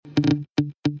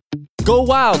Go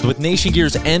wild with Nation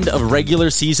Gear's end of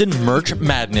regular season merch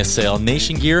madness sale.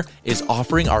 Nation Gear is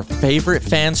offering our favorite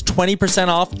fans 20%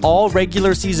 off all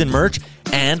regular season merch,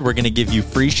 and we're going to give you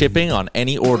free shipping on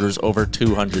any orders over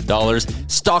 $200.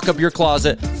 Stock up your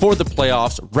closet for the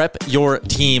playoffs, rep your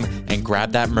team, and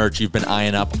grab that merch you've been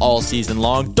eyeing up all season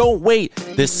long. Don't wait.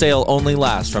 This sale only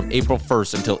lasts from April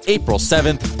 1st until April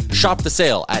 7th. Shop the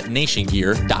sale at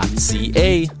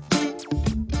nationgear.ca.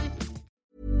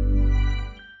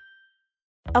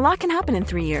 A lot can happen in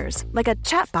 3 years, like a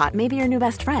chatbot may be your new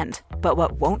best friend. But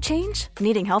what won't change?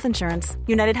 Needing health insurance.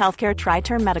 United Healthcare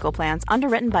Tri-Term Medical Plans,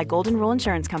 underwritten by Golden Rule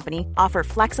Insurance Company, offer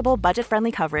flexible,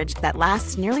 budget-friendly coverage that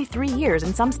lasts nearly 3 years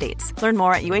in some states. Learn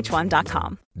more at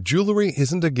uh1.com. Jewelry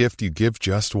isn't a gift you give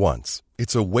just once.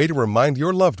 It's a way to remind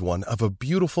your loved one of a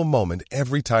beautiful moment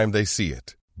every time they see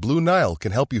it. Blue Nile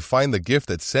can help you find the gift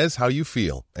that says how you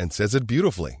feel and says it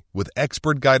beautifully, with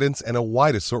expert guidance and a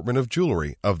wide assortment of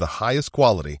jewelry of the highest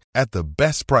quality at the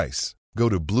best price. Go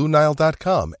to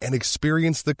BlueNile.com and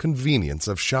experience the convenience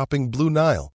of shopping Blue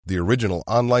Nile, the original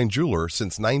online jeweler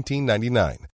since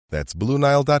 1999. That's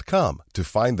BlueNile.com to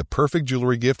find the perfect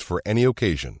jewelry gift for any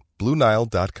occasion.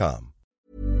 BlueNile.com.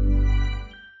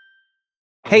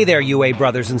 Hey there, UA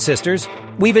brothers and sisters.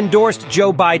 We've endorsed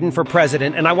Joe Biden for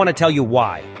president, and I want to tell you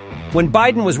why. When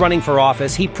Biden was running for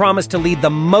office, he promised to lead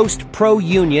the most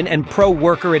pro-union and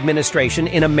pro-worker administration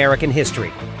in American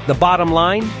history. The bottom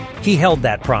line? He held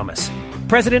that promise.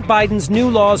 President Biden's new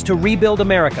laws to rebuild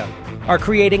America are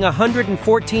creating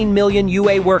 114 million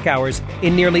UA work hours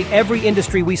in nearly every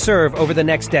industry we serve over the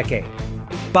next decade.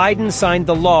 Biden signed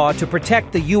the law to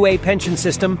protect the UA pension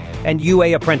system and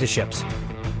UA apprenticeships.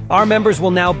 Our members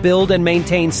will now build and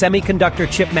maintain semiconductor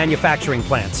chip manufacturing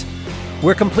plants.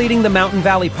 We're completing the Mountain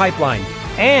Valley Pipeline,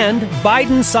 and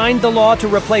Biden signed the law to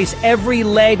replace every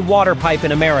lead water pipe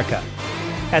in America.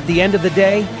 At the end of the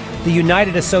day, the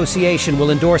United Association will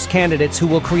endorse candidates who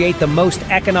will create the most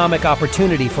economic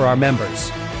opportunity for our members.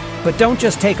 But don't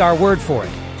just take our word for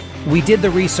it. We did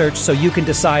the research so you can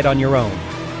decide on your own.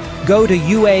 Go to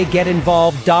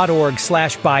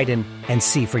uagetinvolved.org/Biden and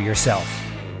see for yourself.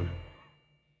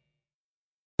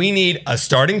 We need a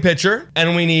starting pitcher,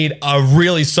 and we need a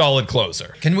really solid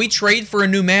closer. Can we trade for a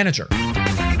new manager?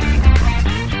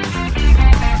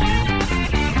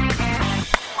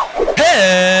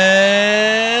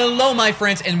 Hello, my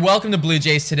friends, and welcome to Blue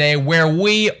Jays Today, where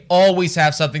we always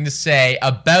have something to say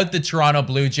about the Toronto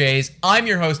Blue Jays. I'm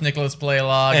your host, Nicholas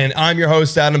Blaylock. And I'm your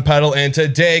host, Adam Peddle. And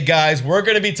today, guys, we're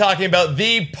going to be talking about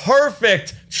the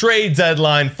perfect trade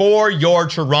deadline for your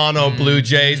Toronto Blue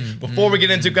Jays. Before we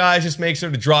get into, guys, just make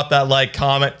sure to drop that like,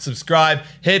 comment, subscribe,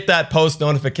 hit that post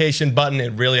notification button.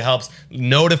 It really helps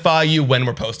notify you when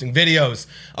we're posting videos.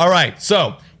 All right,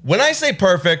 so when I say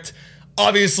perfect,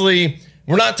 obviously,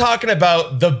 we're not talking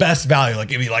about the best value, like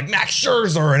maybe like Max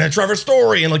Scherzer and a Trevor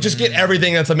Story and like just get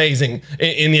everything that's amazing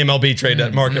in the MLB trade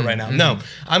market right now. No,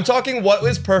 I'm talking what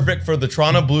is perfect for the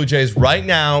Toronto Blue Jays right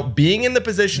now, being in the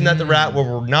position that they're at where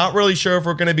we're not really sure if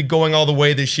we're going to be going all the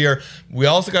way this year. We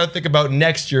also got to think about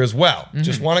next year as well.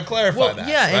 Just want to clarify that.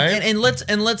 Yeah, right?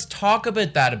 and let's talk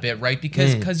about that a bit, right?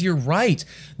 Because you're right.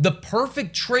 The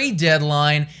perfect trade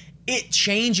deadline, it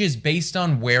changes based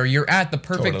on where you're at. The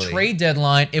perfect trade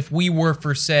deadline, if we were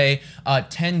for, say,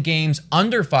 10 games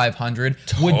under 500,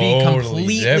 would be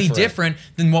completely different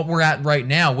than what we're at right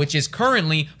now, which is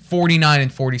currently 49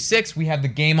 and 46. We have the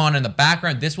game on in the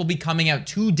background. This will be coming out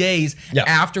 2 days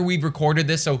after we've recorded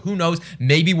this, so who knows?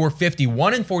 Maybe we're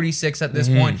 51 and 46 at this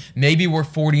point. Maybe we're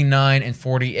 49 and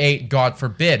 48, God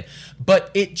forbid. But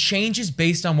it changes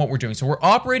based on what we're doing. So we're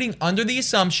operating under the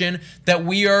assumption that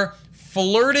we are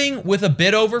flirting with a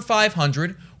bit over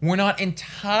 500. We're not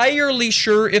entirely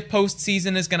sure if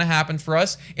postseason is going to happen for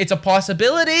us. It's a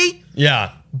possibility.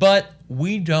 Yeah. But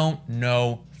we don't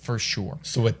know for sure.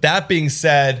 So with that being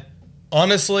said,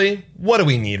 honestly, what do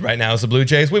we need right now as the Blue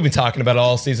Jays? We've been talking about it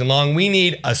all season long. We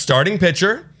need a starting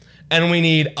pitcher, and we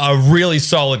need a really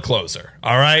solid closer.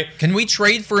 All right? Can we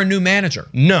trade for a new manager?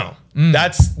 No.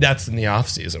 That's in the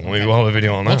offseason. Okay. We'll have a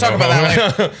video on that. We'll talk about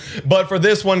that later. But for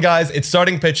this one, guys, it's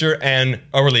starting pitcher and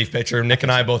a relief pitcher. Nick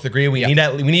and I both agree we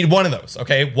need one of those,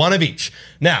 okay? One of each.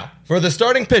 Now, for the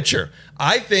starting pitcher,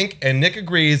 I think, and Nick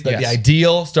agrees, that the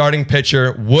ideal starting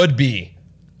pitcher would be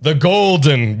the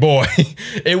golden boy.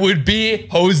 It would be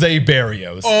Jose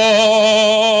Berrios.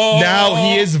 Oh! Now,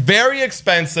 he is very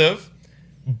expensive,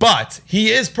 But he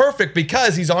is perfect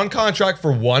because he's on contract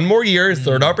for one more year, his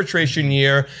third arbitration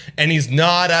year, and he's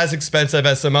not as expensive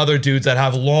as some other dudes that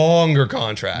have longer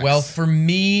contracts. Well, for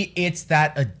me, it's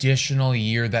that additional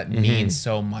year that means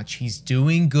so much. He's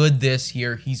doing good this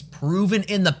year. He's proven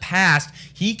in the past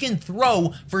he can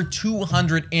throw for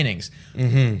 200 innings.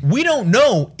 We don't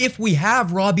know if we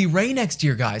have Robbie Ray next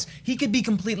year, guys. He could be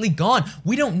completely gone.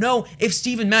 We don't know if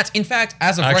Steven Matz, in fact,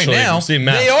 as of right now,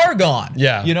 they are gone.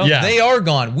 Yeah. They are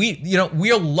gone.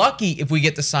 We're lucky if we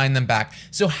get to sign them back.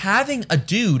 So having a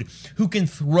dude who can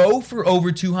throw for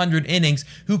over 200 innings,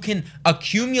 who can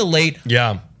accumulate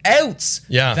outs,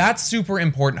 that's super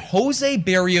important. Jose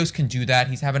Barrios can do that.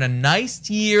 He's having a nice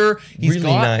year. He's really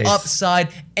got nice upside.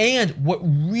 And what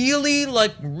really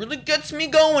gets me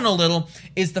going a little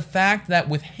is the fact that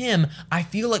with him, I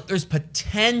feel like there's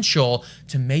potential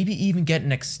to maybe even get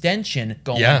an extension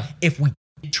going if we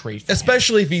trade for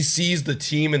especially him. If he sees the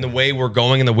team and the way we're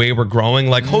going and the way we're growing.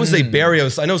 Like Jose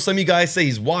Barrios, I know some of you guys say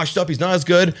he's washed up, he's not as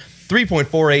good.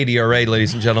 3.48 ERA,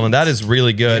 ladies and gentlemen. That is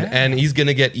really good, and he's going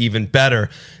to get even better.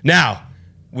 Now,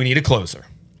 we need a closer.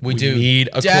 We need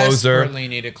a closer. Desperately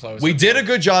need a closer. We did a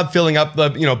good job filling up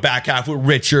the back half with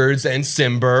Richards and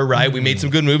Simber, right? We made some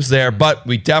good moves there, but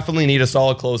we definitely need a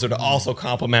solid closer to also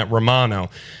complement Romano.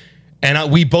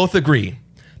 And we both agree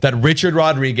that Richard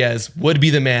Rodriguez would be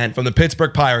the man from the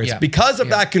Pittsburgh Pirates because of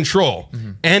that control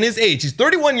and his age. He's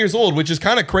 31 years old, which is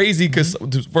kind of crazy because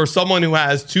for someone who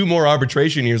has 2 more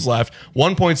arbitration years left,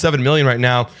 $1.7 million right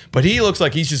now, but he looks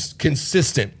like he's just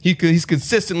consistent. He's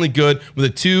consistently good with a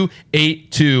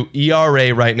 2.82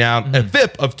 ERA right now, a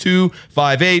FIP of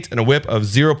 2.58 and a WHIP of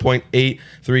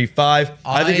 0.835.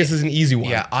 I think this is an easy one.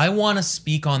 Yeah, I want to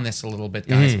speak on this a little bit,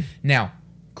 guys. Now,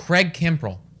 Craig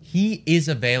Kimbrell, he is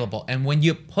available. And when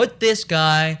you put this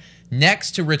guy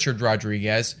next to Richard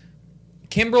Rodriguez,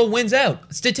 Kimbrell wins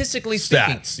out. Statistically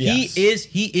speaking,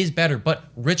 he is better. But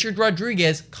Richard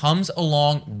Rodriguez comes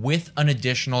along with an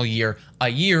additional year, a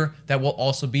year that will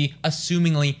also be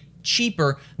assumingly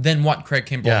cheaper than what Craig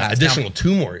Kimbrell has.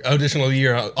 Additional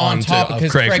year on top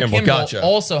because Craig Kimbrell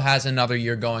also has another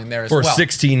year going there as well. For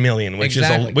 $16 million, which is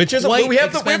we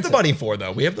have the money for,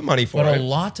 though. We have the money for but it. A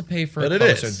lot to pay for a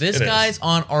closer. This guy's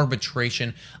on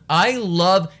arbitration. I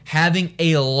love having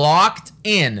a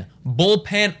locked-in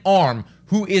bullpen arm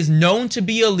who is known to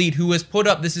be elite, who has put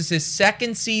up, this is his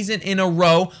second season in a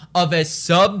row of a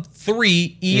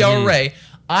sub-3 ERA.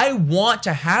 I want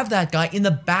to have that guy in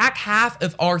the back half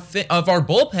of our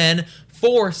bullpen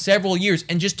for several years,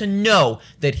 and just to know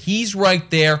that he's right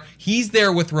there, he's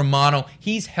there with Romano,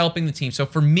 he's helping the team. So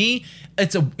for me,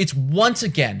 it's once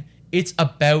again, it's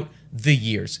about the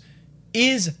years.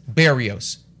 Is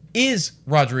Barrios, is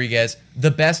Rodriguez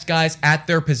the best guys at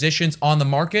their positions on the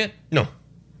market?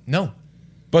 No.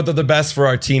 But they're the best for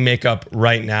our team makeup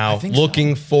right now,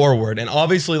 looking forward. And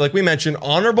obviously, like we mentioned,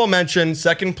 honorable mention,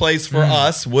 second place for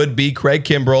us would be Craig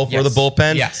Kimbrell for the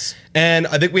bullpen. Yes. And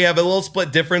I think we have a little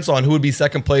split difference on who would be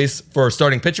second place for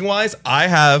starting pitching-wise. I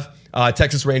have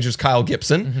Texas Rangers' Kyle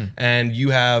Gibson, and you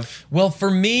have... Well, for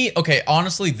me, okay,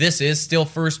 honestly, this is still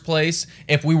first place.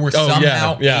 If we were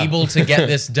somehow able to get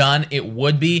this done, it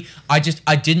would be. I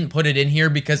didn't put it in here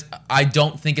because I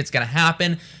don't think it's going to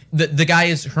happen. The guy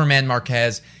is German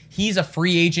Marquez. He's a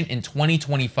free agent in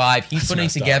 2025. He's putting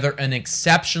together an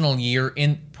exceptional year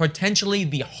in potentially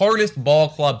the hardest ball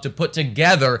club to put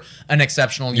together an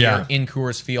exceptional year in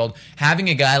Coors Field. Having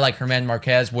a guy like German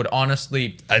Marquez would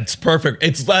honestly... It's perfect.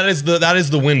 That is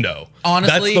the window.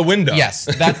 Honestly, that's the window. Yes,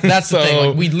 that's the thing.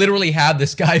 Like, we literally have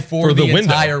this guy for the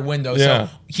entire window. So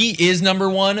he is number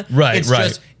one. Right, it's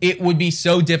just, it would be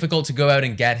so difficult to go out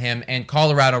and get him. And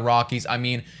Colorado Rockies, I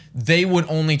mean... They would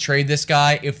only trade this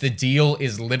guy if the deal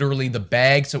is literally the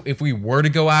bag. So if we were to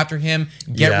go after him,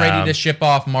 get ready to ship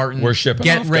off Martin. We're shipping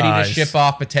Get off ready guys. to ship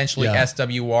off potentially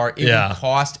SWR. It would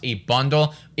cost a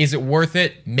bundle. Is it worth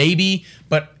it? Maybe.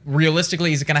 But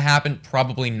realistically, is it going to happen?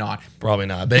 Probably not. Probably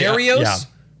not. Barrios?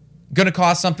 Going to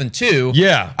cost something too.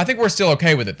 Yeah. I think we're still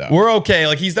okay with it though. We're okay.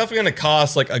 Like he's definitely going to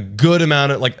cost like a good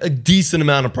amount of, like a decent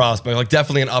amount of prospect, like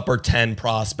definitely an upper 10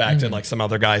 prospect and like some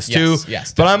other guys too.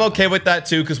 Yes. But I'm okay with that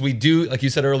too because we do, like you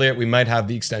said earlier, we might have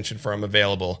the extension for him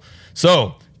available.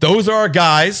 So those are our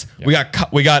guys.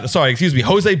 Yep. We got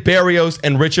Jose Barrios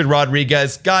and Richard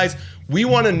Rodriguez. Guys, we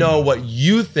want to know what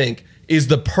you think is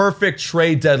the perfect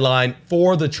trade deadline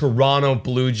for the Toronto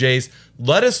Blue Jays.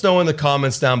 Let us know in the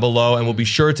comments down below, and we'll be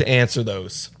sure to answer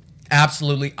those.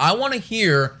 Absolutely. I want to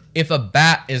hear if a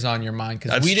bat is on your mind.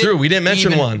 That's true. We didn't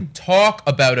mention one. Talk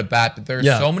about a bat, but there's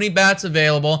so many bats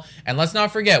available. And let's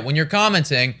not forget, when you're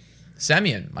commenting,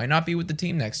 Semien might not be with the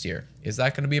team next year. Is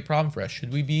that going to be a problem for us?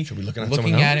 Should we be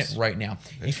looking at it right now?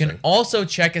 You can also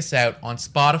check us out on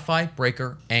Spotify,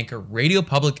 Breaker, Anchor, Radio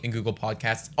Public, and Google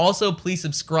Podcasts. Also, please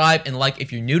subscribe and like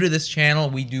if you're new to this channel.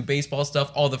 We do baseball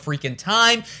stuff all the freaking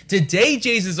time. Today,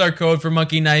 Jays is our code for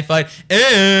Monkey Knife Fight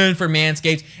and for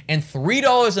Manscaped. And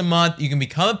 $3 a month, you can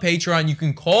become a Patreon. You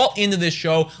can call into this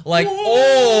show like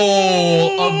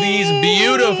all of these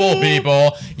beautiful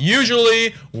people.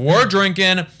 Usually, we're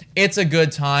drinking. It's a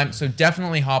good time, so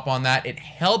definitely hop on that. It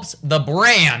helps the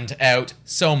brand out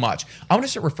so much. I want to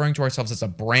start referring to ourselves as a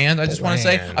brand. I just want to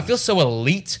say, I feel so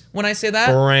elite when I say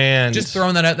that. Brand. Just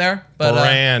throwing that out there. But,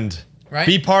 brand. Right?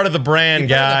 Be part of the brand,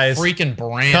 guys. Freaking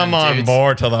brand. Come on dudes.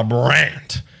 board to the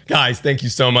brand. Guys, thank you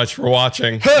so much for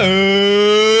watching.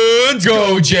 And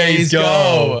go, Jays,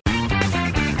 go.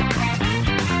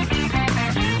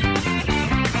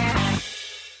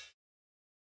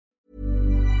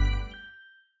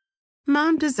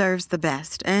 Mom deserves the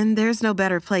best, and there's no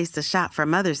better place to shop for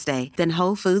Mother's Day than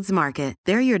Whole Foods Market.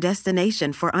 They're your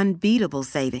destination for unbeatable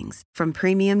savings, from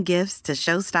premium gifts to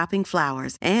show-stopping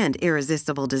flowers and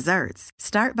irresistible desserts.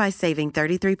 Start by saving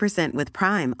 33% with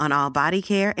Prime on all body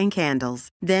care and candles.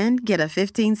 Then get a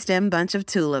 15-stem bunch of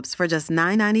tulips for just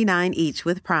 $9.99 each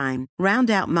with Prime.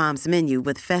 Round out Mom's menu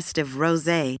with festive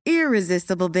rosé,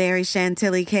 irresistible berry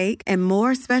chantilly cake, and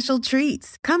more special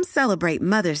treats. Come celebrate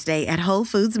Mother's Day at Whole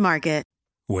Foods Market.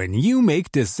 When you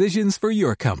make decisions for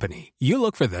your company, you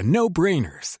look for the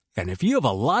no-brainers. And if you have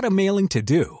a lot of mailing to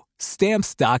do,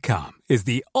 Stamps.com is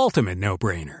the ultimate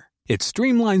no-brainer. It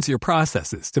streamlines your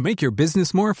processes to make your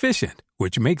business more efficient,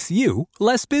 which makes you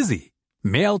less busy.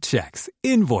 Mail checks,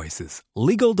 invoices,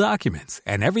 legal documents,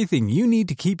 and everything you need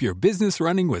to keep your business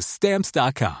running with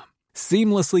Stamps.com.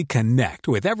 Seamlessly connect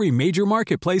with every major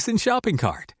marketplace and shopping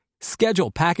cart. Schedule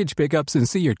package pickups and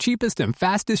see your cheapest and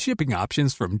fastest shipping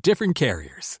options from different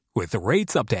carriers, with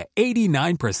rates up to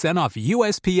 89% off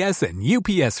USPS and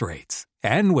UPS rates.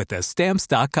 And with the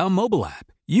Stamps.com mobile app,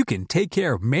 you can take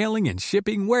care of mailing and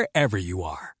shipping wherever you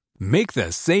are. Make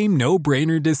the same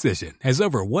no-brainer decision as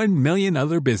over 1 million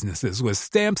other businesses with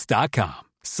Stamps.com.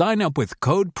 Sign up with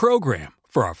Code PROGRAM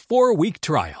for a 4-week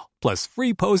trial, plus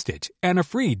free postage and a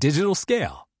free digital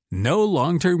scale. No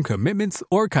long-term commitments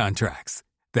or contracts.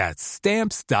 That's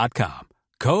Stamps.com.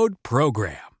 Code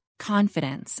PROGRAM.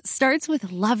 Confidence starts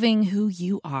with loving who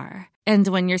you are. And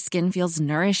when your skin feels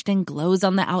nourished and glows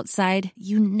on the outside,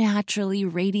 you naturally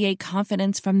radiate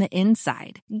confidence from the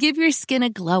inside. Give your skin a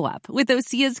glow up with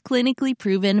Osea's clinically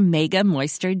proven Mega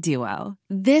Moisture Duo.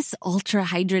 This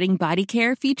ultra-hydrating body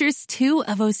care features 2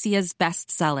 of Osea's best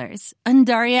sellers,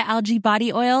 Undaria Algae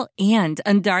Body Oil and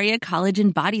Undaria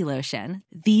Collagen Body Lotion.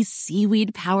 These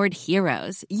seaweed-powered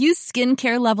heroes use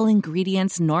skincare-level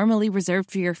ingredients normally reserved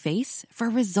for your face for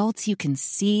results you can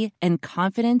see and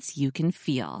confidence you can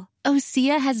feel.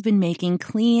 Osea has been making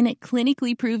clean,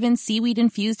 clinically proven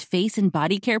seaweed-infused face and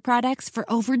body care products for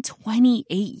over 28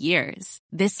 years.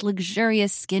 This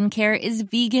luxurious skincare is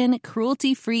vegan,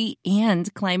 cruelty-free,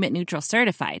 and climate-neutral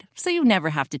certified, so you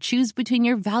never have to choose between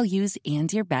your values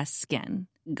and your best skin.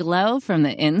 Glow from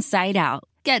the inside out.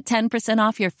 Get 10%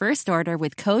 off your first order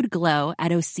with code GLOW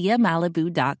at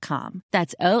OseaMalibu.com.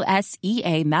 That's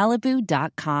OSEA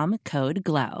Malibu.com, code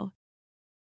GLOW.